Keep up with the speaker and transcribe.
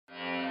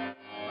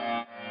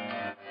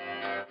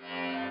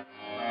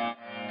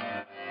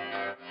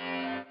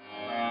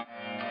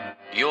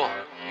Yo,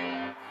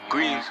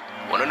 Greens,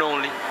 one and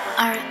only.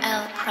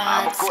 RL Prods.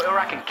 I'ma go where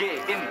I can get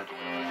it in.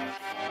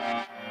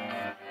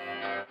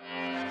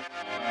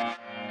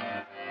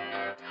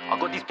 I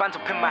got these bands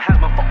up in my hands,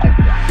 man, fuck on.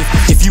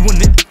 If you want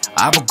it,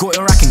 I have a go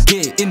where I can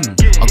get it in.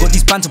 I got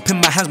these bands up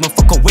in my hands, man,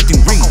 fuck a wedding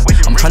ring.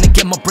 I'm trying to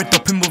get my bread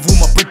up in with all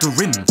my bread to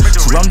ring.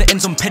 Surround the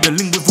ends, I'm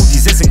peddling with all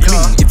these Z's and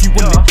cling. If you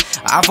want it,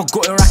 I have a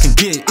go where I can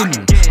get it in.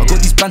 I got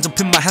these bands up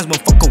in my hands,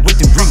 man, fuck a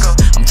wedding ring.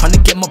 I'm trying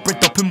to get my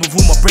bread up in with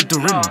all my bread to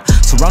ring.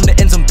 Surround the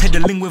ends, I'm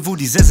peddling with all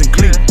these Z's and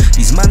cling.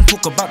 These man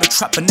talk about the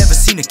trap but never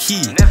seen a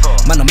key.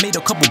 Man, I made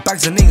a couple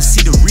bags and they ain't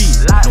see the read.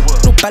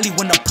 No belly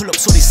when I pull up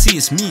so they see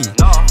it's me.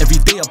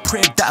 Every day I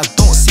pray that I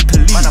don't see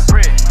police.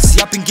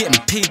 See, I've been getting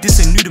paid, this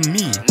ain't new to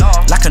me.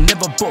 Like I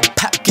never bought a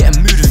pack,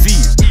 getting mood of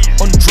V's.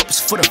 On drops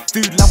for the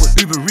food like with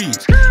Uber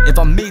Eats. If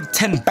I made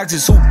 10 bags,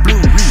 it's all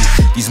blurry.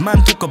 These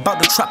man talk about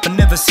the trap but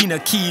never seen a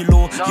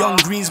kilo. Young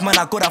Greens, man,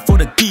 I got that for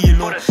the deal.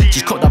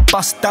 Just cut that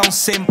bus down,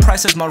 same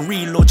price as my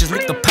reload. Just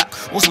licked the pack,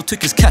 also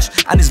took his cash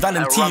and his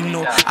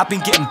Valentino. I've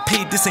been getting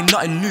paid, this ain't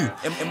nothing new.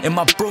 And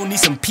my bro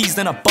needs some peas,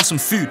 then I bust some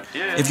food.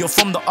 If you're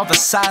from the other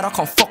side, I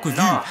can't fuck with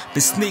you.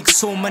 Been snaked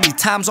so many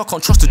times, I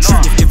can't trust the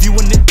truth. If you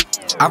want it,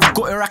 I've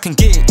got it, I can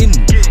get it in.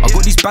 I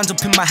got these bands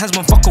up in my hands,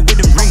 man, fuck a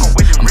wedding ring.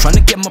 I'm trying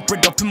to get my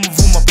bread up in with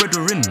all my bread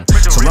in.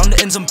 Surround the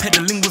ends, I'm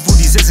peddling with all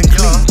these Z's and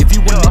cling. If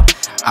you want it,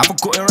 I've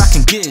got it, I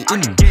can get it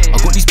in. I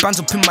got these bands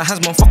up in my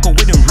hands, man, fuck a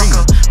wedding ring.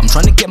 I'm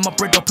trying to get my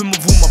bread up in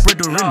with all my bread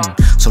in.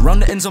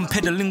 Surround the ends, I'm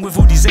peddling with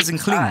all these Z's and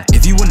cling.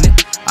 If you want it,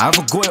 I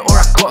either got it or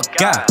I got a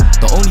gap.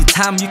 The only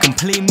time you can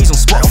play me's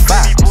on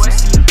Spotify.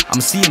 I'm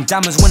seeing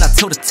diamonds when I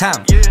tell the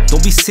time.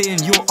 Don't be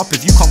saying you're up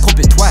if you can't cop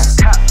it twice.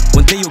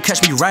 One day you'll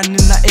catch me riding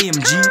in that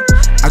AMG.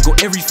 I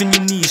got everything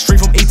you need, straight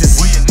from A to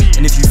Z.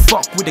 And if you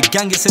fuck with the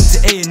gang, it's sent to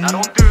A&E.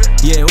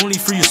 Yeah, only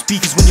through your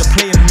speakers when you're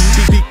playing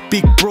me.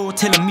 Big bro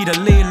telling me to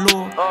lay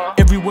low.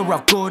 Everywhere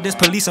I go, there's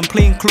police and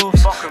plain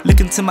clothes. Look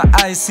into my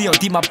eyes, see how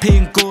deep my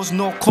pain goes.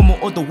 No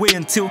comment all the way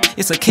until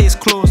it's a case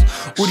closed.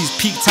 All these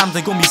peak times,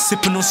 they got me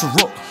sipping on some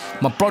rock.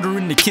 My brother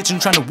in the kitchen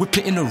trying to whip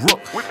it in the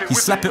rock. He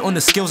slap it on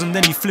the scales and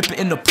then he flip it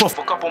in the prof.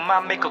 Fuck up on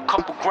man, make a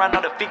couple grand,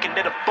 now they're thinking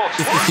they're the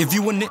boss. If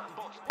you want it,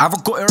 I've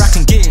got it, I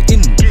can get it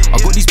in. I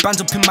got these bands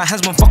up in my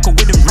hands, man, fuck a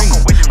wedding ring.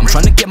 I'm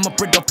trying to get my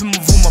bread up in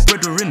with all my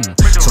bread in.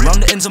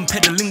 Surround the ends, I'm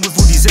peddling with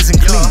all these Z's and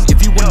cling.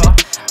 If you want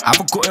it,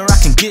 I've got it, I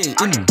can get it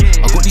in.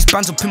 I got these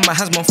bands up in my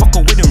hands, man, fuck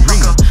a wedding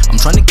ring.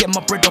 I'm trying to get my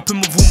bread up in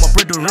with all my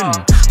bread in.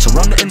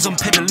 Surround the ends, I'm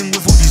peddling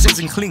with all these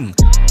Z's and cling.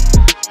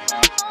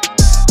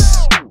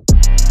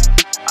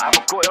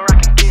 I've got it, I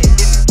can get it.